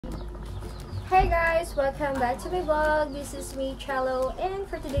Hey guys, welcome back to my vlog. This is me, Cello, and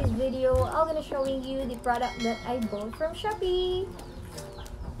for today's video, I'm gonna showing you the product that I bought from Shopee.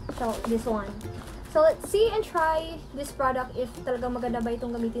 So, this one. So, let's see and try this product if talagang maganda ba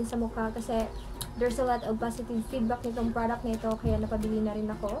itong gamitin sa mukha kasi there's a lot of positive feedback nitong product nito kaya napabili na rin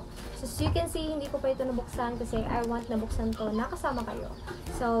ako. So, as you can see, hindi ko pa ito nabuksan kasi I want nabuksan to nakasama kayo.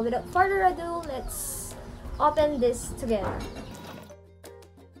 So, without further ado, let's open this together.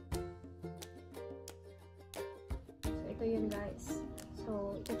 Ito yun guys.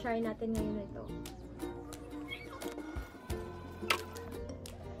 So, ita-try natin ngayon ito.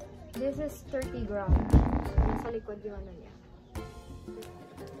 This is 30 grams. Sa likod yung ano niya.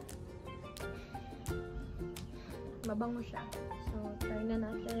 Mabango siya. So, try na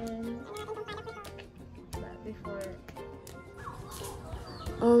natin. But before...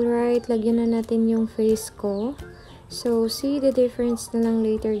 Alright, lagyan na natin yung face ko. So, see the difference na lang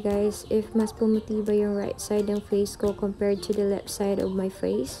later guys if mas pumuti ba yung right side ng face ko compared to the left side of my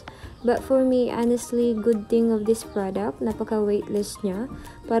face. But for me, honestly, good thing of this product, napaka-weightless niya.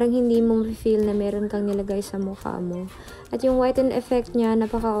 Parang hindi mo feel na meron kang nilagay sa mukha mo. At yung whiten effect niya,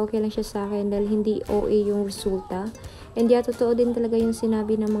 napaka-okay lang siya sa akin dahil hindi OA yung resulta. And totoo din talaga yung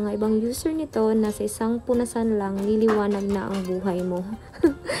sinabi ng mga ibang user nito na sa isang punasan lang, liliwanag na ang buhay mo.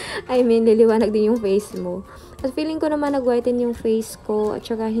 I mean, liliwanag din yung face mo. At feeling ko naman nag-whiten yung face ko at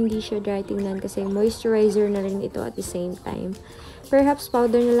saka hindi siya dry tingnan kasi moisturizer na rin ito at the same time. Perhaps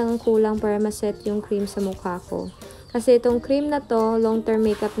powder na lang ang kulang para maset yung cream sa mukha ko. Kasi itong cream na to, long-term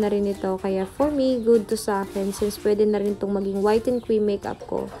makeup na rin ito. Kaya for me, good to sa akin since pwede na rin itong maging whiten cream makeup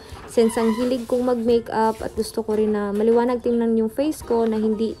ko. Since ang hilig kong mag-makeup at gusto ko rin na maliwanag tingnan yung face ko na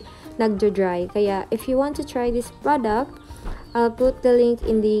hindi nagdo-dry. Kaya if you want to try this product, I'll put the link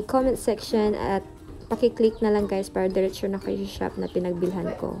in the comment section at paki-click na lang guys para diretso na kayo sa shop na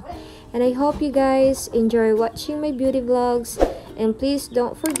pinagbilhan ko. And I hope you guys enjoy watching my beauty vlogs. And please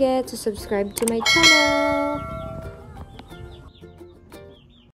don't forget to subscribe to my channel.